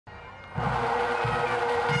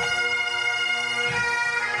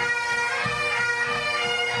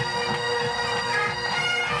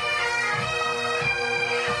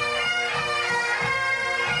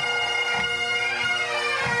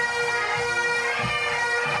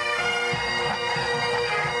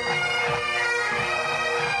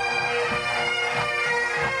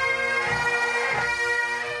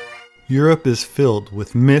Europe is filled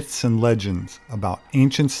with myths and legends about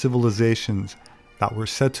ancient civilizations that were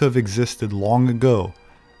said to have existed long ago,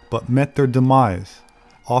 but met their demise,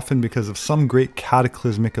 often because of some great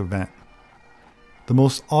cataclysmic event. The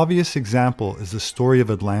most obvious example is the story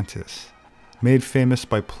of Atlantis, made famous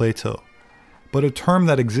by Plato, but a term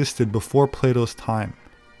that existed before Plato's time,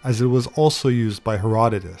 as it was also used by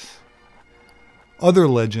Herodotus. Other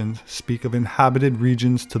legends speak of inhabited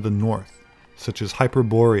regions to the north, such as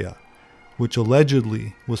Hyperborea, which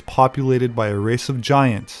allegedly was populated by a race of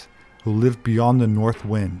giants who lived beyond the north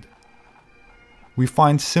wind. We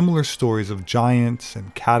find similar stories of giants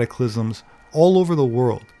and cataclysms all over the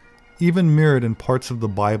world, even mirrored in parts of the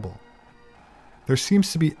Bible. There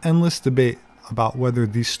seems to be endless debate about whether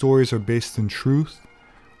these stories are based in truth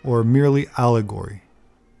or merely allegory.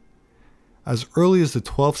 As early as the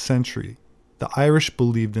 12th century, the Irish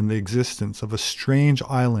believed in the existence of a strange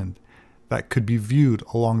island that could be viewed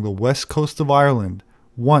along the west coast of Ireland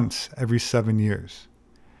once every 7 years.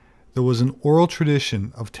 There was an oral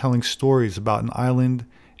tradition of telling stories about an island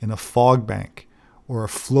in a fog bank or a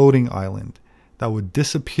floating island that would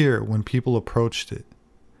disappear when people approached it.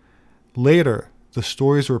 Later, the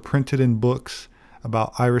stories were printed in books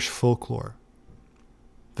about Irish folklore.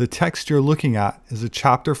 The text you're looking at is a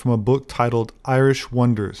chapter from a book titled Irish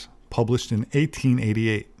Wonders, published in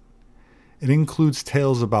 1888. It includes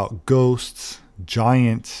tales about ghosts,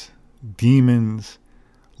 giants, demons,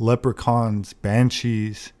 leprechauns,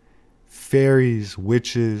 banshees, fairies,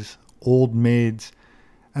 witches, old maids,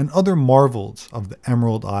 and other marvels of the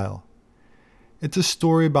Emerald Isle. It's a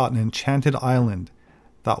story about an enchanted island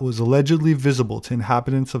that was allegedly visible to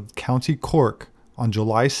inhabitants of County Cork on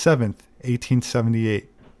July 7, 1878.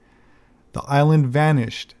 The island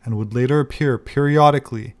vanished and would later appear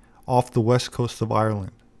periodically off the west coast of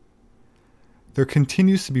Ireland. There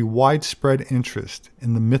continues to be widespread interest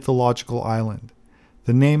in the mythological island.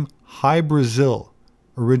 The name Hy-Brasil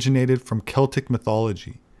originated from Celtic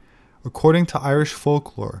mythology. According to Irish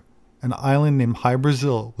folklore, an island named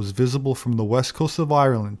Hy-Brasil was visible from the west coast of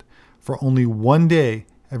Ireland for only one day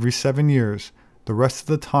every 7 years. The rest of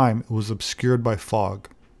the time it was obscured by fog.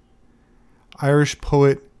 Irish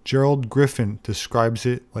poet Gerald Griffin describes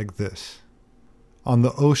it like this: "On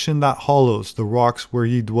the ocean that hollows the rocks where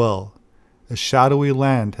ye dwell, a shadowy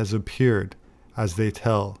land has appeared, as they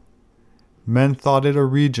tell. Men thought it a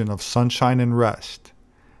region of sunshine and rest,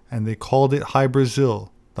 and they called it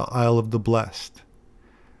Hy-Brasil, the Isle of the Blest.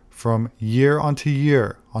 From year unto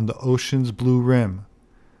year on the ocean's blue rim,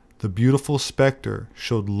 the beautiful spectre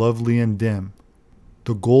showed lovely and dim.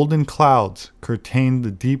 The golden clouds curtained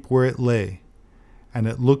the deep where it lay, and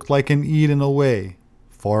it looked like an Eden away,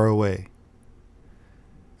 far away."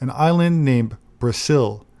 An island named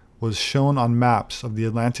Breasal was shown on maps of the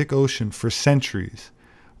Atlantic Ocean for centuries,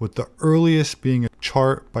 with the earliest being a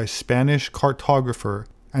chart by Spanish cartographer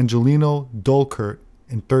Angelino Dolcert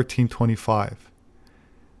in 1325.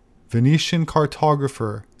 Venetian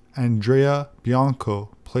cartographer Andrea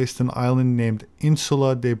Bianco placed an island named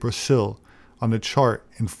Insula de Breasal on a chart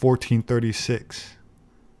in 1436.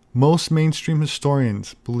 Most mainstream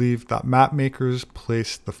historians believe that mapmakers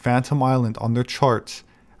placed the Phantom Island on their charts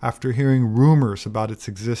after hearing rumors about its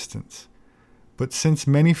existence. But since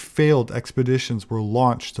many failed expeditions were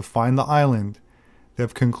launched to find the island, they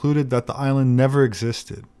have concluded that the island never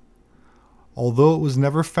existed. Although it was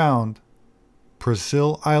never found,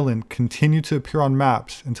 Breasal Island continued to appear on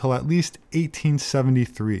maps until at least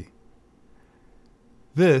 1873.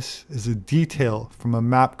 This is a detail from a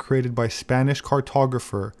map created by Spanish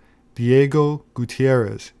cartographer Diego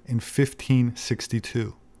Gutierrez in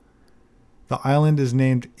 1562. The island is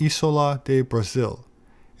named Isola de Breasal.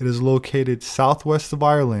 It is located southwest of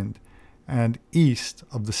Ireland and east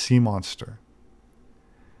of the sea monster.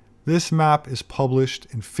 This map is published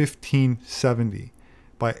in 1570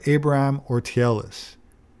 by Abraham Ortielis.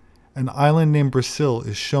 An island named Breasal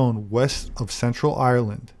is shown west of Central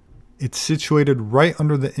Ireland. It's situated right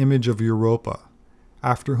under the image of Europa,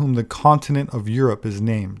 after whom the continent of Europe is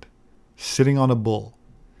named, sitting on a bull.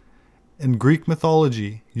 In Greek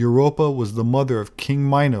mythology, Europa was the mother of King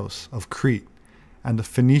Minos of Crete and a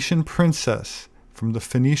Phoenician princess from the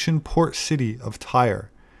Phoenician port city of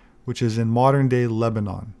Tyre, which is in modern-day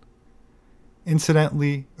Lebanon.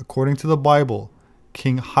 Incidentally, according to the Bible,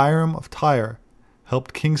 King Hiram of Tyre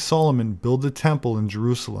helped King Solomon build the temple in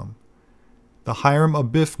Jerusalem. The Hiram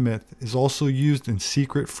Abiff myth is also used in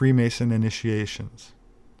secret Freemason initiations.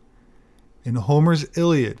 In Homer's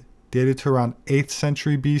Iliad, dated to around 8th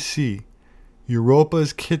century BC, Europa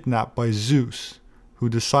is kidnapped by Zeus, who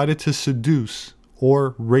decided to seduce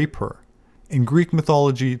or rape her. In Greek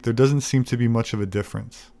mythology, there doesn't seem to be much of a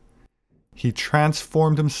difference. He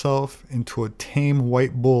transformed himself into a tame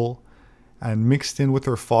white bull and mixed in with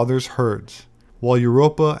her father's herds. While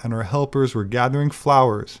Europa and her helpers were gathering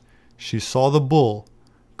flowers, she saw the bull,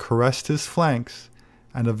 caressed his flanks,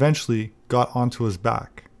 and eventually got onto his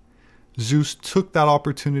back. Zeus took that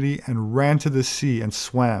opportunity and ran to the sea and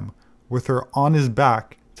swam, with her on his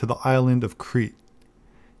back, to the island of Crete.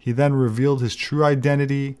 He then revealed his true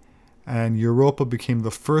identity, and Europa became the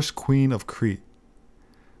first queen of Crete.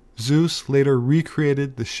 Zeus later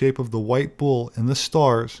recreated the shape of the white bull in the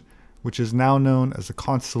stars, which is now known as the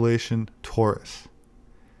constellation Taurus.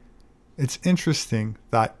 It's interesting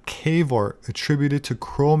that cave art attributed to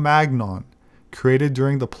Cro-Magnon, created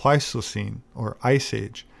during the Pleistocene, or Ice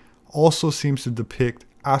Age, also seems to depict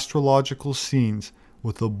astrological scenes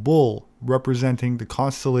with a bull representing the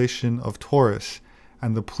constellation of Taurus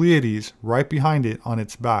and the Pleiades right behind it on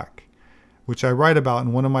its back, which I write about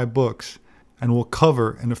in one of my books and will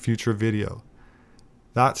cover in a future video.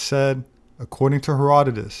 That said, according to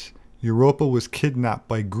Herodotus, Europa was kidnapped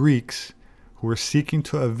by Greeks who were seeking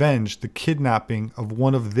to avenge the kidnapping of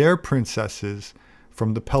one of their princesses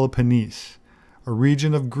from the Peloponnese, a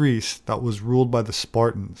region of Greece that was ruled by the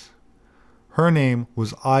Spartans. Her name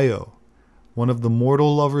was Io, one of the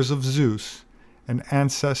mortal lovers of Zeus, an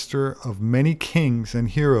ancestor of many kings and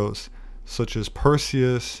heroes such as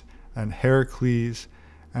Perseus and Heracles,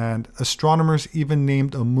 and astronomers even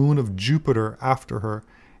named a moon of Jupiter after her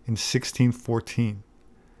in 1614.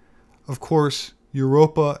 Of course,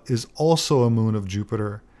 Europa is also a moon of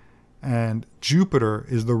Jupiter, and Jupiter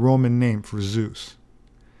is the Roman name for Zeus.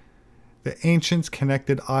 The ancients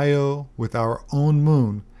connected Io with our own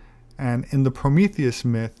moon, and in the Prometheus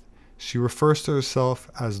myth, she refers to herself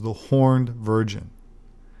as the Horned Virgin.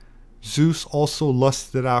 Zeus also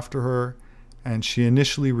lusted after her, and she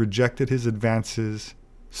initially rejected his advances,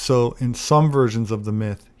 so in some versions of the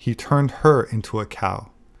myth, he turned her into a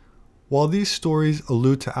cow. While these stories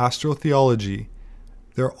allude to astrotheology,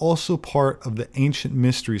 they're also part of the ancient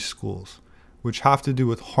mystery schools, which have to do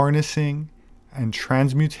with harnessing and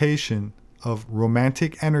transmutation of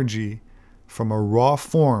romantic energy from a raw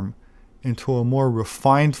form into a more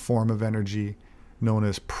refined form of energy known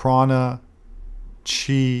as prana,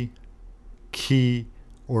 chi, ki,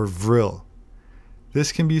 or vril.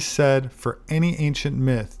 This can be said for any ancient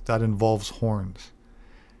myth that involves horns.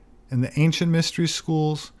 In the ancient mystery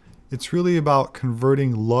schools, it's really about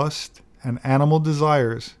converting lust and animal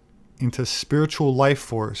desires into spiritual life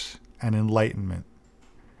force and enlightenment.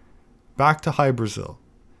 Back to Hy-Brasil.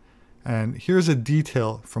 And here's a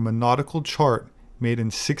detail from a nautical chart made in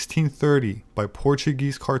 1630 by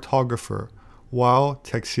Portuguese cartographer João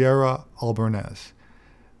Teixeira Albornoz.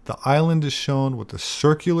 The island is shown with a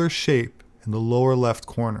circular shape in the lower left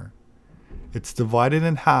corner. It's divided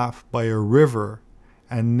in half by a river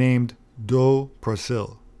and named do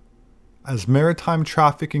Breasal. As maritime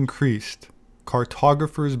traffic increased,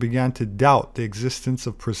 cartographers began to doubt the existence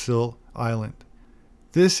of Breasal Island.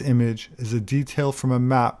 This image is a detail from a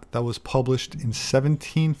map that was published in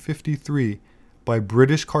 1753 by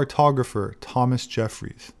British cartographer Thomas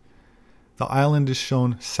Jeffries. The island is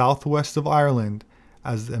shown southwest of Ireland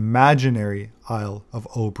as the imaginary Isle of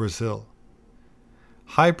Breasal.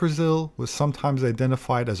 Hy-Brasil was sometimes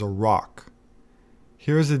identified as a rock.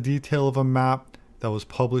 Here is a detail of a map that was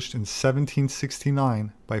published in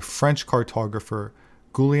 1769 by French cartographer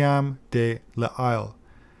Guillaume de l'Isle.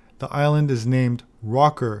 The island is named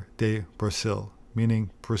Rocker de Breasal,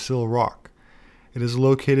 meaning Breasal Rock. It is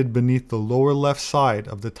located beneath the lower left side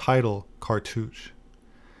of the title cartouche.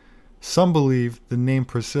 Some believe the name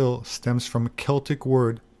Breasal stems from a Celtic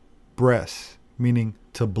word bres, meaning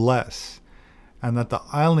to bless, and that the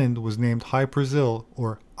island was named Hy-Brasil,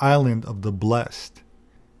 or Island of the Blessed.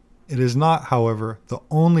 It is not, however, the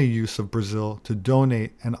only use of Breasal to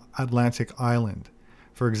donate an Atlantic island.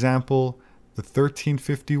 For example, the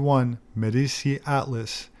 1351 Medici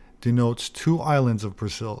Atlas denotes two islands of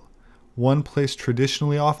Breasal, one placed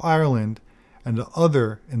traditionally off Ireland and the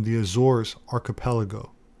other in the Azores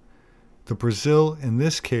archipelago. The Breasal in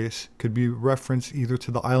this case could be referenced either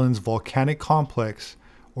to the island's volcanic complex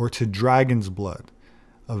or to dragon's blood,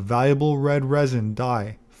 a valuable red resin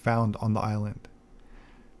dye found on the island.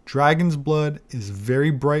 Dragon's blood is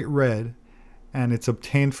very bright red, and it's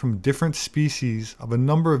obtained from different species of a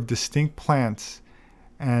number of distinct plants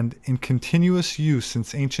and in continuous use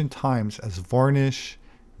since ancient times as varnish,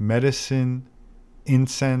 medicine,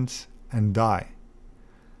 incense, and dye.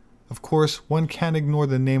 Of course, one can't ignore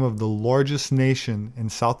the name of the largest nation in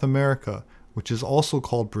South America, which is also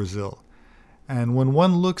called Breasal. And when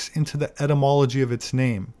one looks into the etymology of its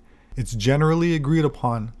name, It's generally agreed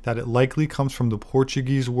upon that it likely comes from the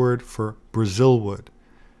Portuguese word for Brazil wood,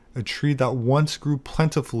 a tree that once grew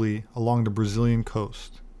plentifully along the Brazilian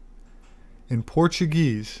coast. In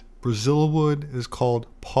Portuguese, Brazil wood is called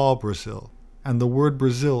pau-brasil, and the word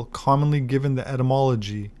Brazil commonly given the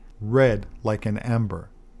etymology red like an amber,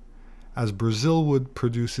 as Brazil wood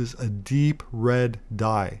produces a deep red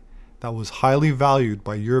dye that was highly valued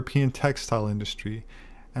by European textile industry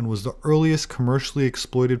and was the earliest commercially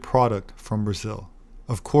exploited product from Brazil.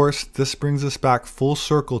 Of course, this brings us back full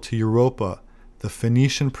circle to Europa, the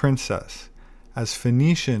Phoenician princess, as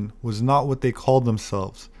Phoenician was not what they called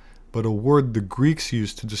themselves, but a word the Greeks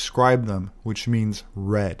used to describe them, which means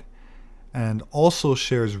red, and also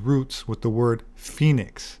shares roots with the word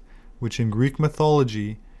phoenix, which in Greek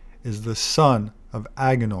mythology is the son of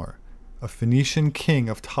Agenor, a Phoenician king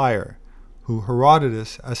of Tyre, who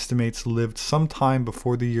Herodotus estimates lived sometime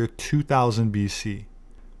before the year 2000 BC.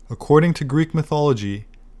 According to Greek mythology,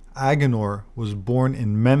 Agenor was born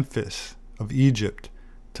in Memphis of Egypt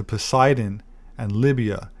to Poseidon and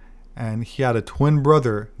Libya, and he had a twin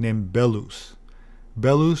brother named Belus.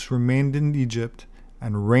 Belus remained in Egypt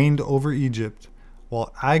and reigned over Egypt,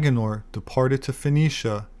 while Agenor departed to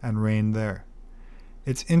Phoenicia and reigned there.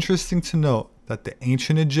 It's interesting to note that the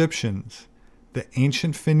ancient Egyptians, the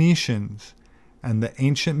ancient Phoenicians, and the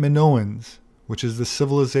ancient Minoans, which is the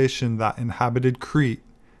civilization that inhabited Crete,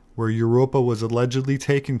 where Europa was allegedly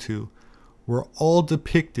taken to, were all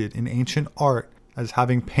depicted in ancient art as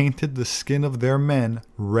having painted the skin of their men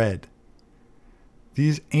red.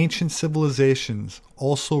 These ancient civilizations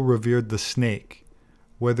also revered the snake,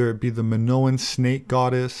 whether it be the Minoan snake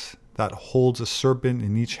goddess that holds a serpent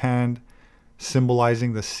in each hand,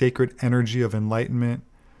 symbolizing the sacred energy of enlightenment,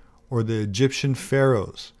 or the Egyptian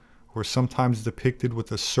pharaohs, who are sometimes depicted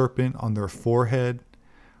with a serpent on their forehead,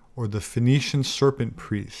 or the Phoenician serpent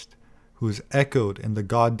priest, who is echoed in the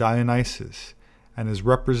god Dionysus and is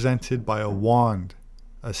represented by a wand,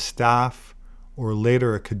 a staff, or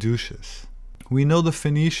later a caduceus. We know the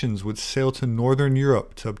Phoenicians would sail to northern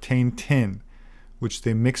Europe to obtain tin, which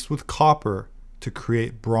they mixed with copper to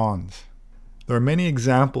create bronze. There are many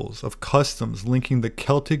examples of customs linking the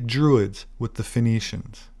Celtic Druids with the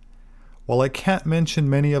Phoenicians. While I can't mention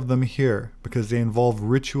many of them here because they involve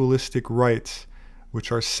ritualistic rites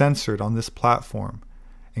which are censored on this platform,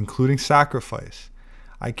 including sacrifice,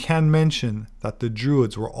 I can mention that the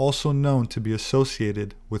Druids were also known to be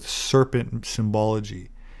associated with serpent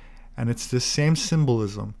symbology, and it's this same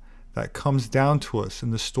symbolism that comes down to us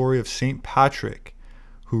in the story of St. Patrick,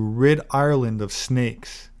 who rid Ireland of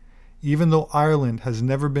snakes, even though Ireland has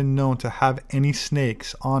never been known to have any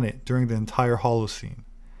snakes on it during the entire Holocene.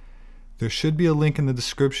 There should be a link in the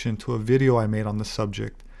description to a video I made on the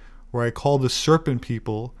subject, where I call the serpent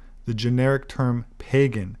people the generic term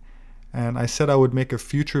pagan, and I said I would make a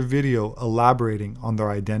future video elaborating on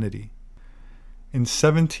their identity. In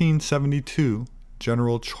 1772,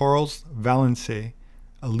 General Charles Vallancey,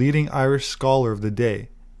 a leading Irish scholar of the day,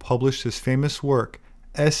 published his famous work,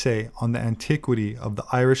 Essay on the Antiquity of the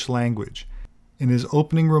Irish Language. In his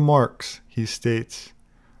opening remarks, he states,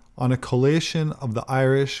 "On a collation of the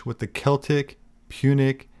Irish with the Celtic,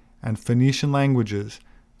 Punic, and Phoenician languages,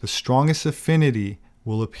 the strongest affinity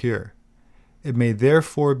will appear. It may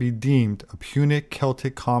therefore be deemed a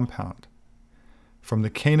Punic-Celtic compound. From the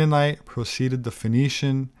Canaanite proceeded the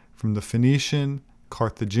Phoenician, from the Phoenician,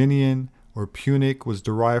 Carthaginian, or Punic was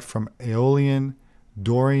derived from Aeolian,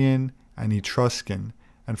 Dorian, and Etruscan,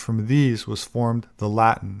 and from these was formed the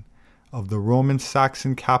Latin. Of the Roman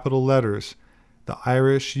Saxon capital letters, the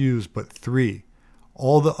Irish use but 3.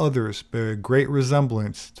 All the others bear a great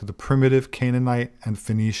resemblance to the primitive Canaanite and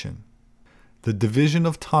Phoenician." The division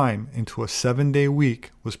of time into a 7-day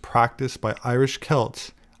week was practiced by Irish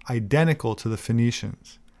Celts, identical to the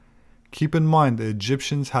Phoenicians. Keep in mind the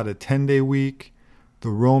Egyptians had a 10-day week, the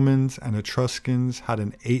Romans and Etruscans had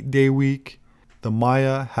an 8-day week, the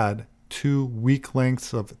Maya had 2 week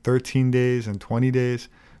lengths of 13 days and 20 days,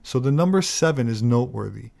 so the number 7 is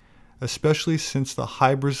noteworthy, especially since the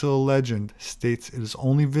Hy-Brasil legend states it is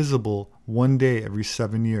only visible 1 day every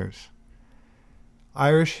 7 years.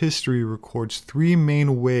 Irish history records 3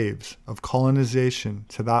 main waves of colonization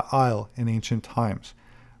to that isle in ancient times,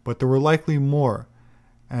 but there were likely more,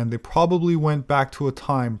 and they probably went back to a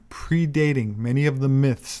time predating many of the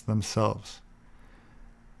myths themselves.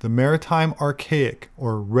 The Maritime Archaic,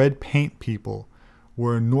 or Red Paint people,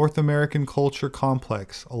 were a North American culture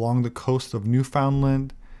complex along the coast of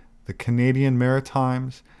Newfoundland, the Canadian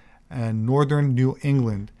Maritimes, and northern New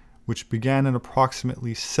England, which began in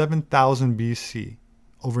approximately 7000 BC,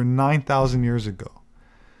 over 9,000 years ago.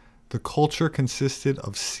 The culture consisted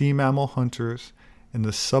of sea mammal hunters in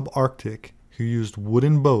the subarctic who used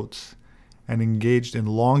wooden boats and engaged in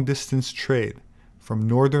long-distance trade from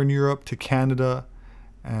northern Europe to Canada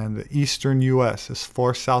and the eastern US as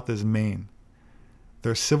far south as Maine.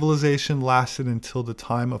 Their civilization lasted until the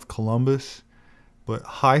time of Columbus, but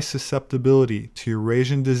high susceptibility to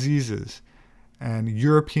Eurasian diseases and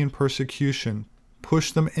European persecution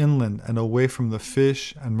pushed them inland and away from the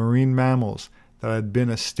fish and marine mammals that had been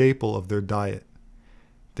a staple of their diet.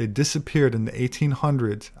 They disappeared in the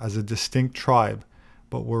 1800s as a distinct tribe,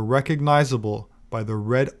 but were recognizable by the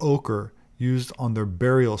red ochre used on their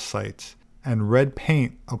burial sites and red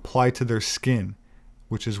paint applied to their skin,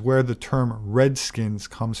 which is where the term redskins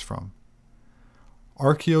comes from.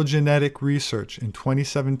 Archaeogenetic research in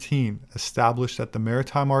 2017 established that the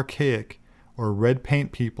Maritime Archaic, or red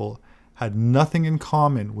paint people, had nothing in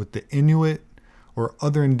common with the Inuit or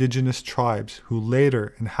other indigenous tribes who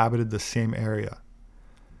later inhabited the same area.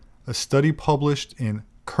 A study published in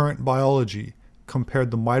Current Biology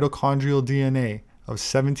compared the mitochondrial DNA of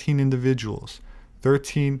 17 individuals,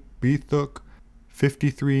 13 Beothuk,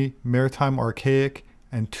 53 Maritime Archaic,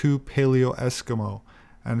 and 2 Paleo-Eskimo,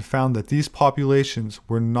 and found that these populations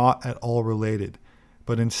were not at all related,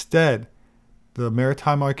 but instead, the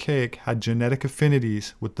Maritime Archaic had genetic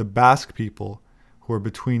affinities with the Basque people, who are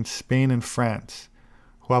between Spain and France,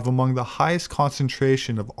 who have among the highest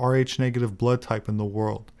concentration of Rh-negative blood type in the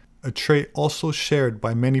world, a trait also shared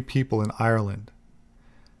by many people in Ireland.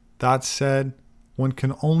 That said, one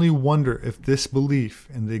can only wonder if this belief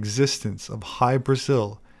in the existence of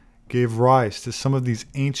Hy-Brasil gave rise to some of these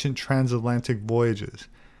ancient transatlantic voyages,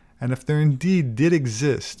 and if there indeed did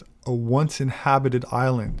exist a once inhabited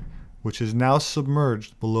island which is now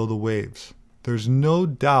submerged below the waves. There's no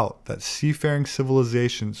doubt that seafaring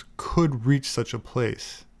civilizations could reach such a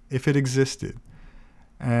place, if it existed.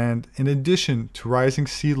 And in addition to rising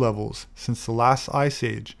sea levels since the last ice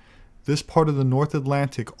age, this part of the North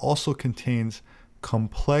Atlantic also contains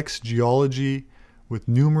complex geology with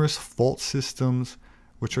numerous fault systems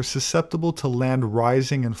which are susceptible to land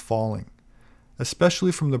rising and falling,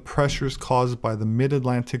 especially from the pressures caused by the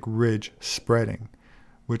mid-Atlantic ridge spreading,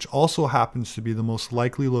 which also happens to be the most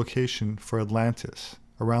likely location for Atlantis,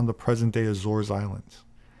 around the present-day Azores Islands.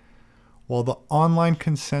 While the online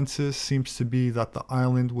consensus seems to be that the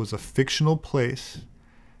island was a fictional place,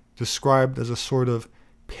 described as a sort of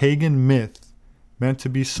pagan myth meant to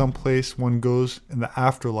be someplace one goes in the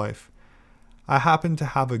afterlife, I happen to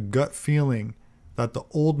have a gut feeling that the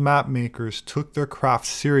old map makers took their craft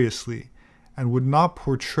seriously and would not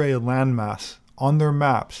portray a landmass on their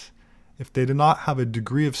maps if they did not have a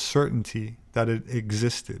degree of certainty that it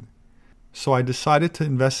existed. So I decided to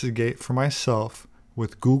investigate for myself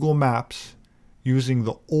with Google Maps, using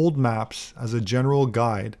the old maps as a general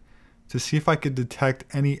guide to see if I could detect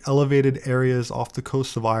any elevated areas off the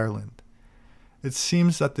coast of Ireland. It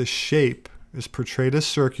seems that the shape is portrayed as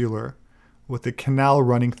circular, with a canal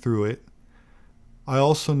running through it. I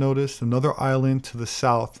also noticed another island to the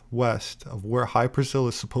southwest of where Hy-Brasil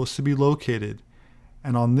is supposed to be located,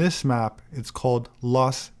 and on this map it's called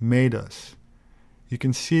Las Medas. You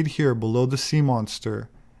can see it here below the sea monster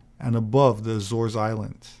and above the Azores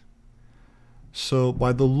Islands. So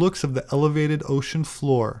by the looks of the elevated ocean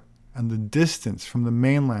floor and the distance from the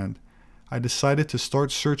mainland, I decided to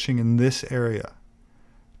start searching in this area,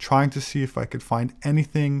 trying to see if I could find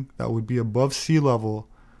anything that would be above sea level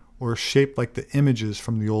or shaped like the images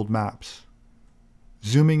from the old maps.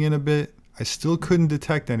 Zooming in a bit, I still couldn't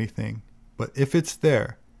detect anything, but if it's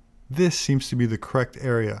there, this seems to be the correct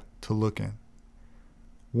area to look in.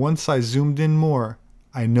 Once I zoomed in more,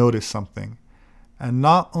 I noticed something, and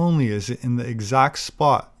not only is it in the exact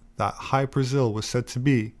spot that Hy-Brasil was said to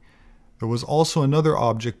be, there was also another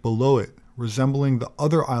object below it resembling the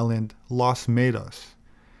other island, Las Medas.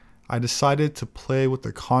 I decided to play with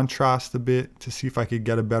the contrast a bit to see if I could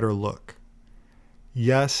get a better look.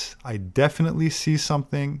 Yes, I definitely see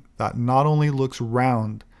something that not only looks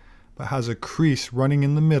round, but has a crease running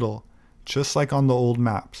in the middle, just like on the old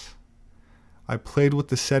maps. I played with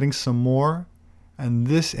the settings some more, and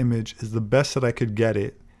this image is the best that I could get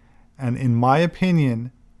it, and in my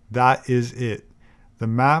opinion, that is it. The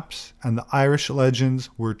maps and the Irish legends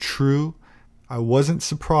were true. I wasn't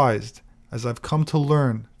surprised, as I've come to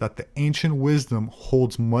learn that the ancient wisdom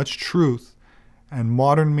holds much truth, and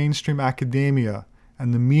modern mainstream academia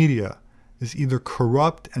and the media is either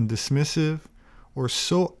corrupt and dismissive, or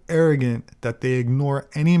so arrogant that they ignore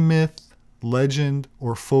any myth, legend,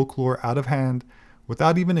 or folklore out of hand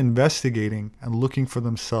without even investigating and looking for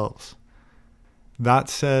themselves. That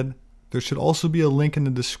said, There should also be a link in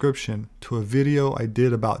the description to a video I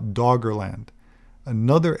did about Doggerland,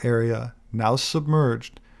 another area now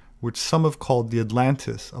submerged which some have called the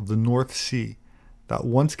Atlantis of the North Sea, that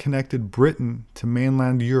once connected Britain to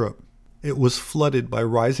mainland Europe. It was flooded by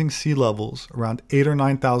rising sea levels around 8,000 or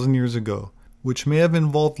 9,000 years ago, which may have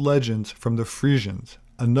involved legends from the Frisians,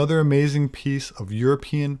 another amazing piece of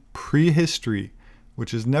European prehistory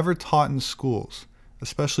which is never taught in schools,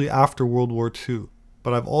 especially after World War II,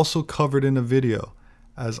 but I've also covered in a video,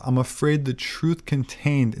 as I'm afraid the truth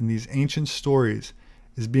contained in these ancient stories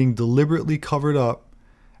is being deliberately covered up,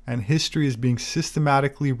 and history is being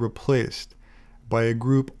systematically replaced by a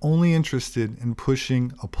group only interested in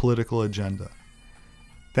pushing a political agenda.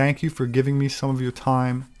 Thank you for giving me some of your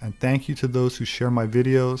time, and thank you to those who share my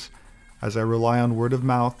videos as I rely on word of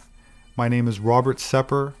mouth. My name is Robert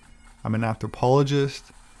Sepehr. I'm an anthropologist.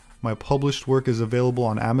 My published work is available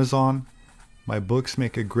on Amazon. My books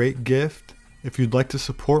make a great gift. If you'd like to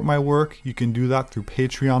support my work, you can do that through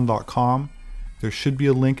patreon.com. There should be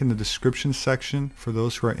a link in the description section for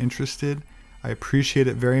those who are interested. I appreciate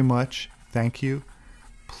it very much. Thank you.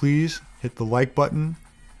 Please hit the like button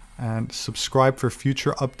and subscribe for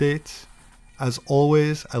future updates. As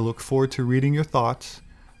always, I look forward to reading your thoughts,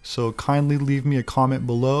 so kindly leave me a comment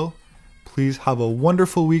below. Please have a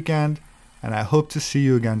wonderful weekend, and I hope to see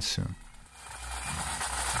you again soon.